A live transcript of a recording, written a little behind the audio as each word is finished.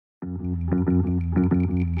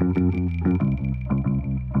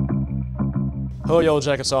Hello, Yellow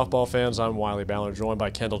Jacket softball fans. I'm Wiley Ballard, joined by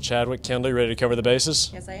Kendall Chadwick. Kendall, you ready to cover the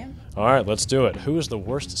bases? Yes, I am. All right, let's do it. Who is the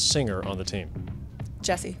worst singer on the team?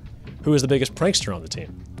 Jesse. Who is the biggest prankster on the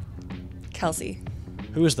team? Kelsey.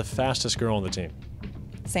 Who is the fastest girl on the team?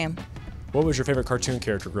 Sam. What was your favorite cartoon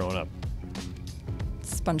character growing up?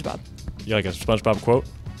 SpongeBob. You like a SpongeBob quote?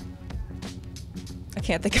 I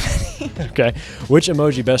can't think of any. Okay. Which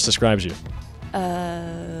emoji best describes you?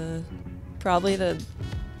 Probably the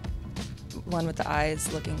one with the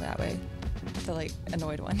eyes looking that way. The, like,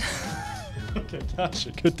 annoyed one. Okay,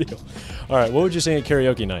 gotcha. Good deal. All right, what would you sing at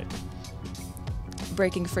karaoke night?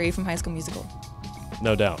 Breaking Free from High School Musical.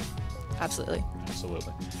 No doubt. Absolutely.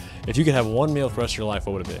 Absolutely. If you could have one meal for the rest of your life,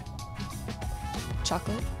 what would it be?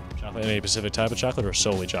 Chocolate. Chocolate. Any specific type of chocolate or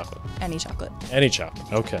solely chocolate? Any chocolate. Any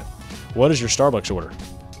chocolate. Okay. What is your Starbucks order?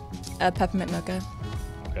 A peppermint mocha.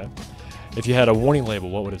 Okay. If you had a warning label,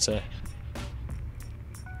 what would it say?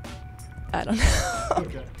 I don't know.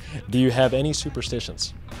 Okay. Do you have any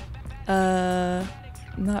superstitions? Not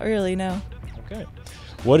really, no. Okay.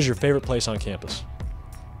 What is your favorite place on campus?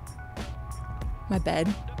 My bed.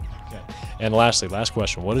 Okay. And lastly, last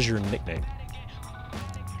question. What is your nickname?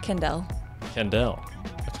 Kendall. Kendall.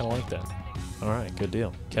 I kind of like that. All right, good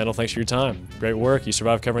deal. Kendall, thanks for your time. Great work. You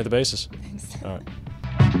survived covering the bases. Thanks. All right.